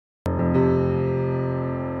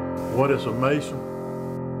What is a Mason?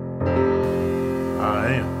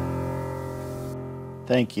 I am.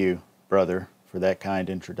 Thank you, brother, for that kind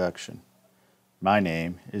introduction. My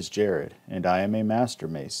name is Jared, and I am a Master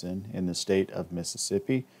Mason in the state of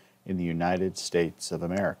Mississippi in the United States of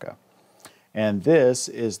America. And this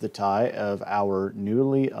is the tie of our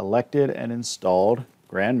newly elected and installed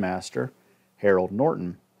Grand Master, Harold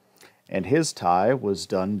Norton. And his tie was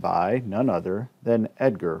done by none other than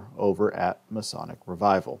Edgar over at Masonic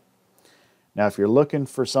Revival. Now, if you're looking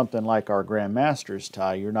for something like our Grand Master's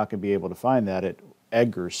tie, you're not going to be able to find that at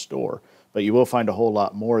Edgar's store, but you will find a whole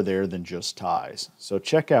lot more there than just ties. So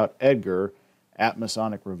check out Edgar at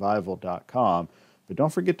masonicrevival.com, but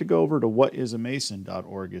don't forget to go over to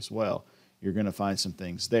whatisamason.org as well. You're going to find some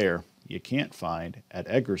things there you can't find at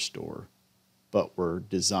Edgar's store, but were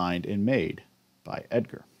designed and made by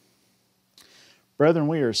Edgar. Brethren,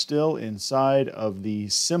 we are still inside of the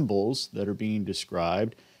symbols that are being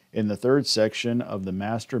described in the third section of the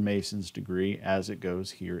Master Mason's degree as it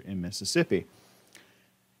goes here in Mississippi.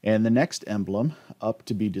 And the next emblem up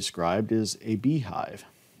to be described is a beehive.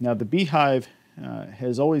 Now, the beehive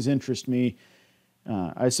has always interested me.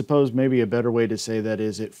 I suppose maybe a better way to say that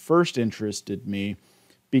is it first interested me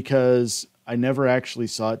because I never actually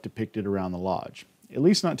saw it depicted around the lodge, at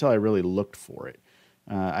least not until I really looked for it.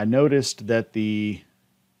 I noticed that the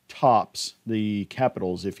tops, the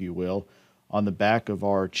capitals, if you will, on the back of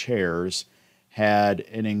our chairs had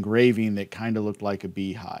an engraving that kind of looked like a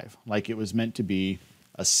beehive, like it was meant to be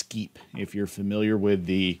a skeep, if you're familiar with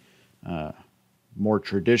the more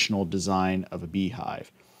traditional design of a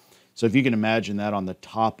beehive. So if you can imagine that on the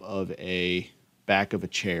top of a back of a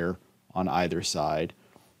chair on either side,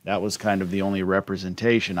 that was kind of the only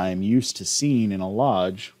representation I am used to seeing in a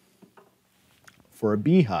lodge for a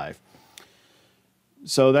beehive.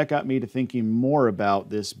 So that got me to thinking more about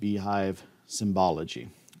this beehive symbology.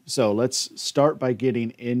 So let's start by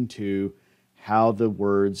getting into how the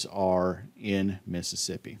words are in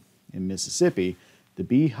Mississippi. In Mississippi, the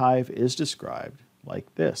beehive is described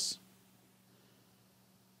like this.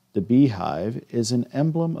 The beehive is an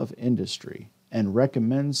emblem of industry and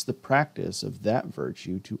recommends the practice of that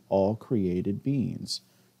virtue to all created beings,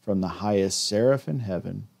 from the highest seraph in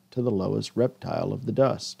heaven to the lowest reptile of the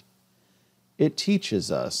dust. It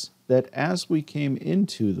teaches us that as we came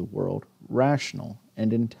into the world rational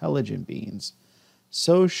and intelligent beings,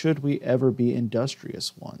 so should we ever be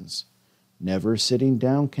industrious ones, never sitting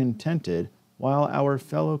down contented while our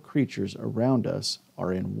fellow creatures around us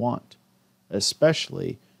are in want,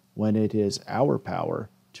 especially when it is our power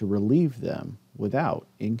to relieve them without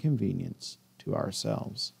inconvenience to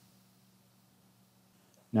ourselves.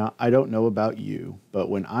 Now, I don't know about you, but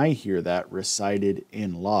when I hear that recited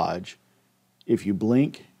in lodge, if you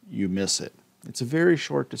blink, you miss it. It's a very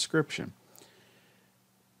short description.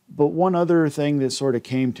 But one other thing that sort of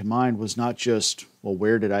came to mind was not just, well,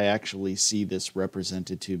 where did I actually see this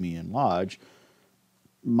represented to me in lodge?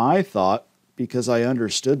 My thought, because I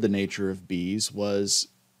understood the nature of bees, was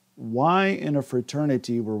why in a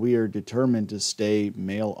fraternity where we are determined to stay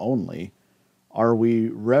male only, are we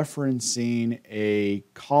referencing a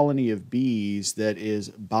colony of bees that is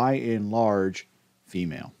by and large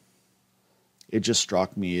female? It just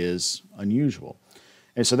struck me as unusual.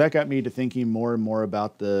 And so that got me to thinking more and more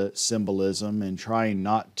about the symbolism and trying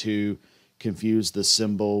not to confuse the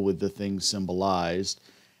symbol with the thing symbolized.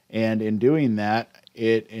 And in doing that,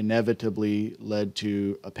 it inevitably led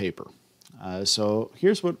to a paper. So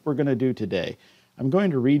here's what we're going to do today. I'm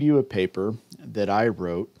going to read you a paper that I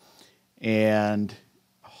wrote, and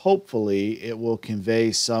hopefully it will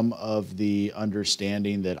convey some of the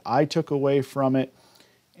understanding that I took away from it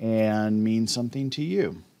and mean something to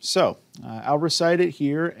you. So I'll recite it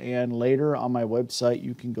here, and later on my website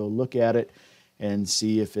you can go look at it and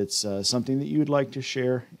see if it's something that you would like to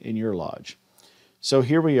share in your lodge. So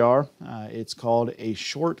here we are. It's called A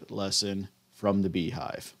Short Lesson from the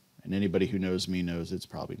Beehive. And anybody who knows me knows it's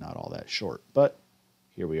probably not all that short, but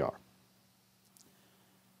here we are.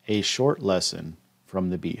 A Short Lesson from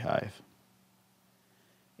the Beehive.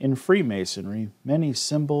 In Freemasonry, many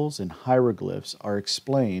symbols and hieroglyphs are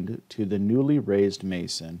explained to the newly raised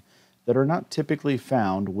Mason that are not typically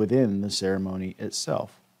found within the ceremony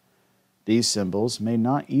itself. These symbols may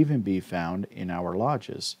not even be found in our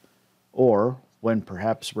lodges, or, when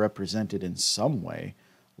perhaps represented in some way,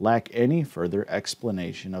 lack any further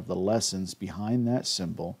explanation of the lessons behind that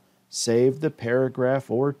symbol, save the paragraph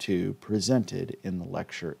or two presented in the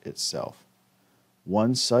lecture itself.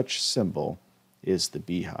 One such symbol is the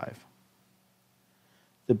beehive.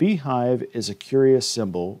 The beehive is a curious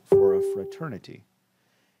symbol for a fraternity.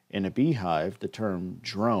 In a beehive, the term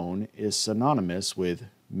drone is synonymous with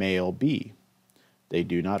male bee. They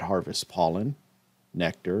do not harvest pollen,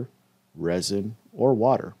 nectar, resin, or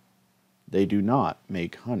water. They do not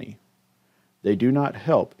make honey. They do not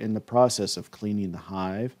help in the process of cleaning the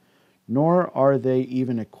hive, nor are they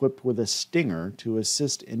even equipped with a stinger to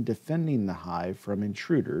assist in defending the hive from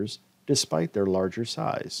intruders despite their larger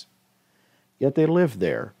size. Yet they live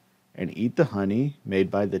there and eat the honey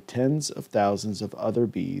made by the tens of thousands of other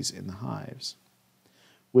bees in the hives.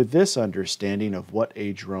 With this understanding of what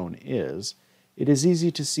a drone is, it is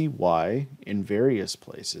easy to see why, in various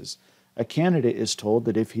places, a candidate is told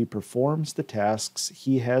that if he performs the tasks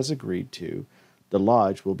he has agreed to, the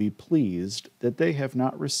lodge will be pleased that they have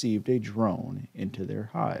not received a drone into their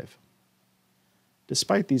hive.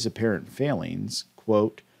 Despite these apparent failings,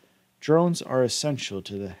 quote, drones are essential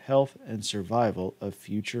to the health and survival of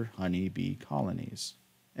future honeybee colonies,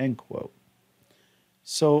 end quote.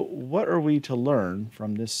 So what are we to learn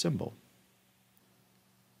from this symbol?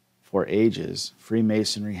 For ages,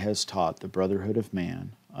 Freemasonry has taught the brotherhood of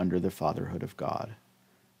man under the fatherhood of God.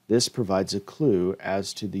 This provides a clue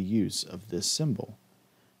as to the use of this symbol,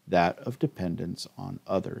 that of dependence on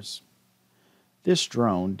others. This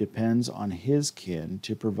drone depends on his kin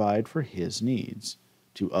to provide for his needs,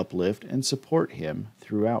 to uplift and support him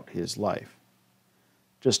throughout his life.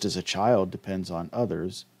 Just as a child depends on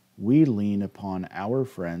others, we lean upon our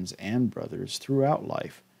friends and brothers throughout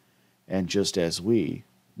life, and just as we,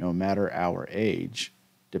 no matter our age,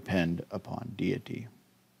 depend upon deity.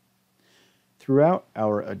 Throughout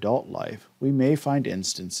our adult life, we may find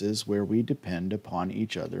instances where we depend upon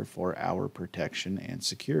each other for our protection and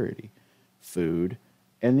security, food,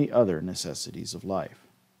 and the other necessities of life.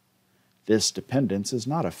 This dependence is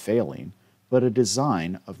not a failing, but a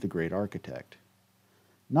design of the great architect.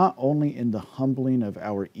 Not only in the humbling of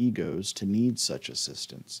our egos to need such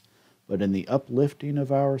assistance, but in the uplifting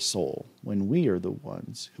of our soul when we are the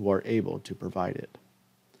ones who are able to provide it.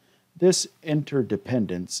 This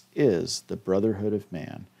interdependence is the brotherhood of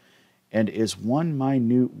man, and is one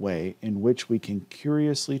minute way in which we can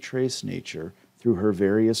curiously trace nature through her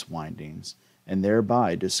various windings, and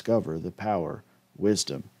thereby discover the power,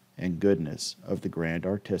 wisdom, and goodness of the grand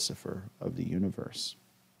artificer of the universe.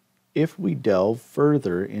 If we delve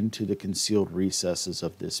further into the concealed recesses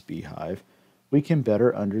of this beehive, we can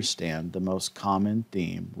better understand the most common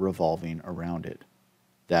theme revolving around it,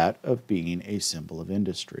 that of being a symbol of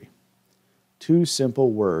industry. Two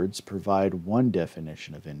simple words provide one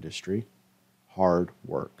definition of industry: hard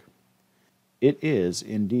work. It is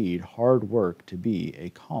indeed hard work to be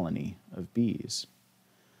a colony of bees.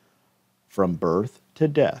 From birth to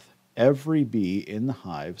death, every bee in the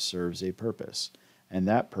hive serves a purpose, and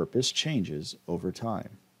that purpose changes over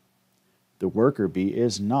time. The worker bee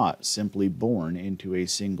is not simply born into a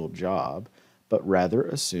single job, but rather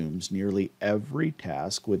assumes nearly every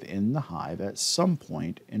task within the hive at some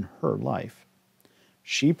point in her life.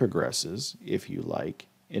 She progresses, if you like,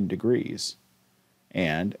 in degrees.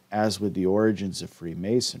 And, as with the origins of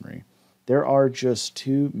Freemasonry, there are just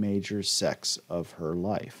two major sects of her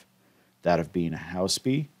life, that of being a house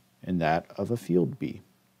bee and that of a field bee.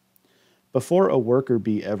 Before a worker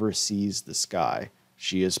bee ever sees the sky,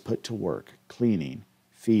 she is put to work cleaning,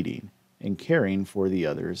 feeding, and caring for the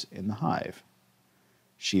others in the hive.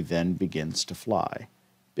 She then begins to fly,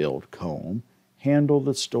 build comb, handle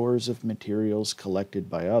the stores of materials collected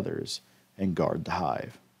by others, and guard the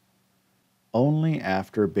hive. Only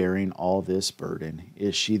after bearing all this burden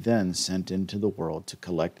is she then sent into the world to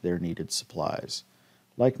collect their needed supplies,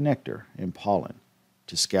 like nectar and pollen,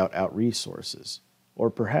 to scout out resources, or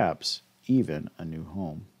perhaps even a new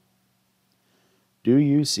home. Do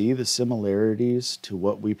you see the similarities to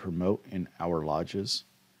what we promote in our lodges?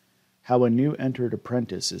 How a new entered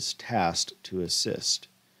apprentice is tasked to assist,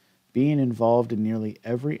 being involved in nearly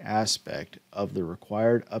every aspect of the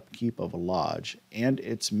required upkeep of a lodge and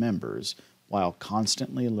its members while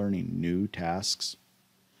constantly learning new tasks.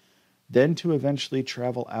 Then to eventually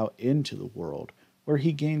travel out into the world where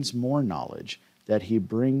he gains more knowledge that he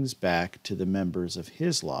brings back to the members of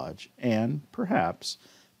his lodge and, perhaps,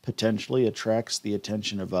 potentially attracts the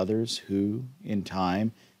attention of others who, in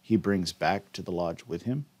time, he brings back to the lodge with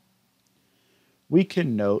him. We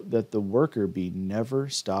can note that the worker bee never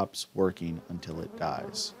stops working until it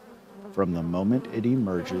dies. From the moment it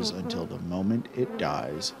emerges until the moment it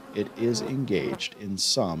dies, it is engaged in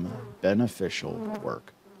some beneficial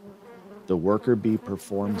work. The worker bee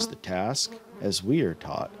performs the task, as we are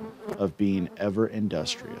taught, of being ever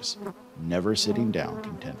industrious, never sitting down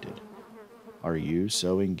contented. Are you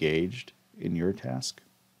so engaged in your task?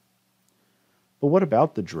 But what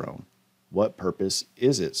about the drone? What purpose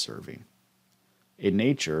is it serving? In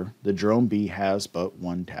nature, the drone bee has but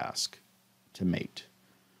one task: to mate,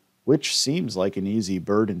 which seems like an easy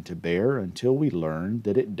burden to bear until we learn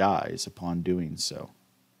that it dies upon doing so.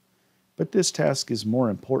 But this task is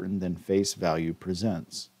more important than face value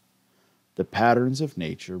presents. The patterns of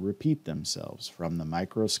nature repeat themselves from the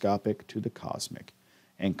microscopic to the cosmic,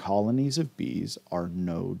 and colonies of bees are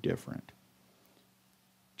no different.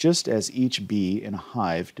 Just as each bee in a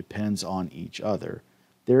hive depends on each other,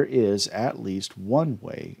 there is at least one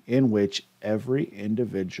way in which every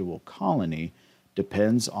individual colony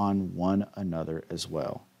depends on one another as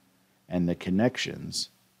well, and the connections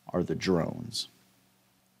are the drones.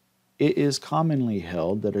 It is commonly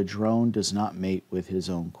held that a drone does not mate with his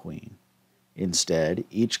own queen. Instead,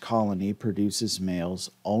 each colony produces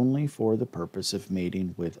males only for the purpose of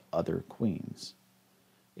mating with other queens.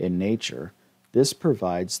 In nature, this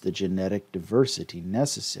provides the genetic diversity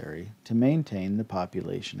necessary to maintain the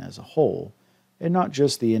population as a whole, and not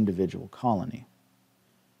just the individual colony.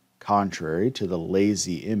 Contrary to the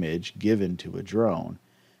lazy image given to a drone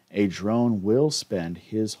will spend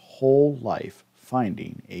his whole life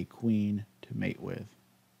finding a queen to mate with.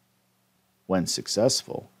 When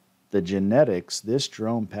successful, the genetics this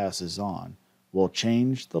drone passes on will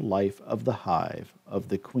change the life of the hive of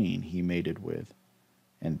the queen he mated with,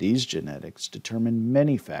 and these genetics determine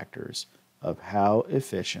many factors of how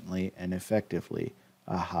efficiently and effectively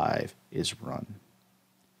a hive is run.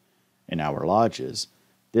 In our lodges,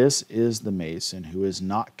 this is the Mason who is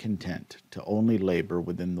not content to only labor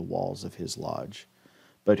within the walls of his lodge,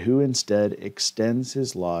 but who instead extends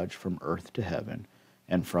his lodge from earth to heaven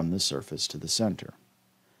and from the surface to the center.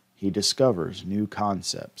 He discovers new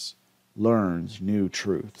concepts, learns new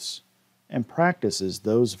truths, and practices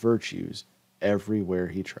those virtues everywhere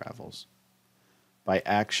he travels. By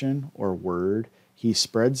action or word, he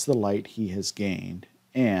spreads the light he has gained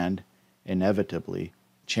and, inevitably,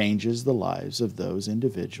 changes the lives of those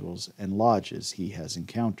individuals and lodges he has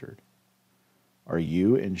encountered. Are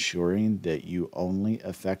you ensuring that you only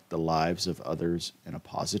affect the lives of others in a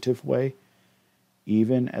positive way,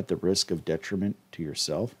 even at the risk of detriment to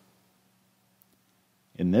yourself?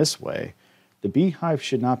 In this way, the beehive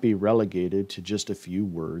should not be relegated to just a few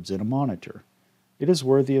words in a monitor. It is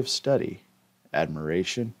worthy of study,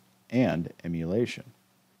 admiration, and emulation.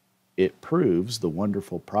 It proves the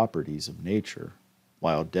wonderful properties of nature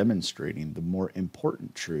while demonstrating the more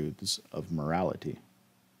important truths of morality.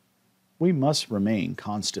 We must remain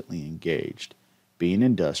constantly engaged, being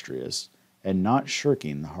industrious, and not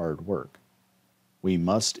shirking the hard work. We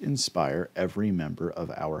must inspire every member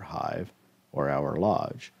of our hive or our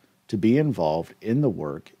lodge to be involved in the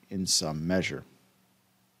work in some measure.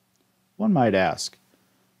 One might ask,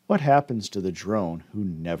 what happens to the drone who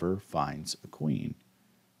never finds a queen?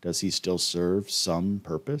 Does he still serve some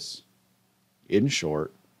purpose? In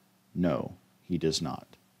short, no, he does not.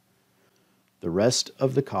 The rest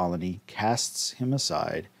of the colony casts him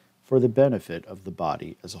aside for the benefit of the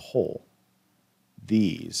body as a whole.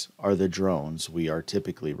 These are the drones we are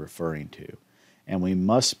typically referring to, and we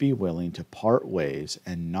must be willing to part ways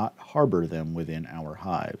and not harbor them within our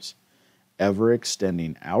hives, ever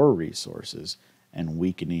extending our resources and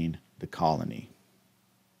weakening the colony.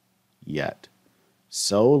 Yet,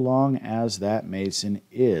 so long as that Mason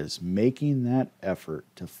is making that effort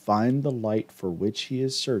to find the light for which he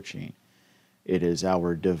is searching, it is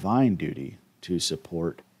our divine duty to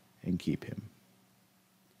support and keep him.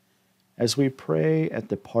 As we pray at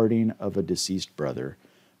the parting of a deceased brother,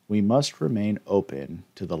 we must remain open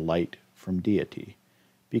to the light from deity,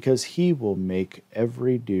 because he will make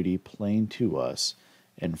every duty plain to us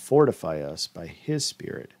and fortify us by his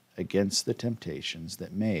Spirit against the temptations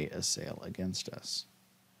that may assail against us.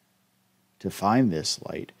 To find this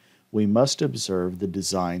light, we must observe the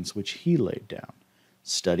designs which he laid down,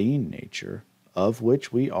 studying nature, of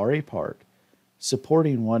which we are a part,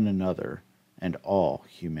 supporting one another and all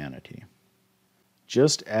humanity.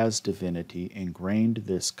 Just as divinity ingrained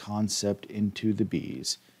this concept into the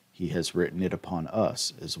bees, he has written it upon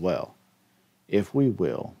us as well, if we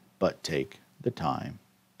will but take the time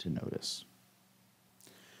to notice.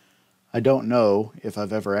 I don't know if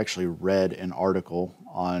I've ever actually read an article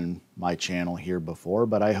on my channel here before,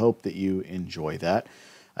 but I hope that you enjoy that.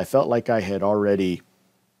 I felt like I had already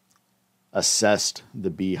assessed the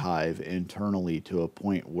beehive internally to a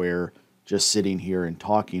point where just sitting here and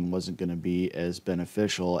talking wasn't going to be as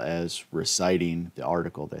beneficial as reciting the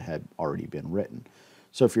article that had already been written.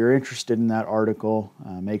 So if you're interested in that article,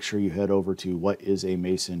 make sure you head over to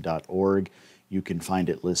whatisamason.org. You can find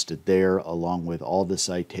it listed there along with all the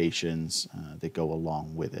citations that go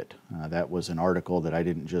along with it. That was an article that I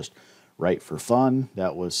didn't just right for fun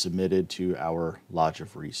that was submitted to our Lodge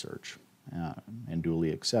of Research and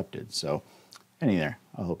duly accepted. So anyway, there,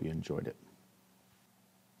 I hope you enjoyed it.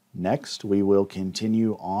 Next, we will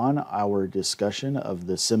continue on our discussion of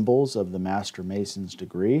the symbols of the Master Mason's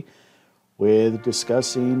degree with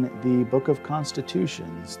discussing the Book of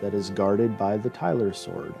Constitutions that is guarded by the Tyler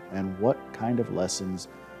sword and what kind of lessons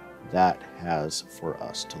that has for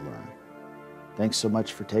us to learn. Thanks so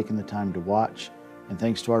much for taking the time to watch, and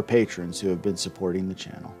thanks to our patrons who have been supporting the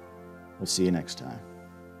channel. We'll see you next time.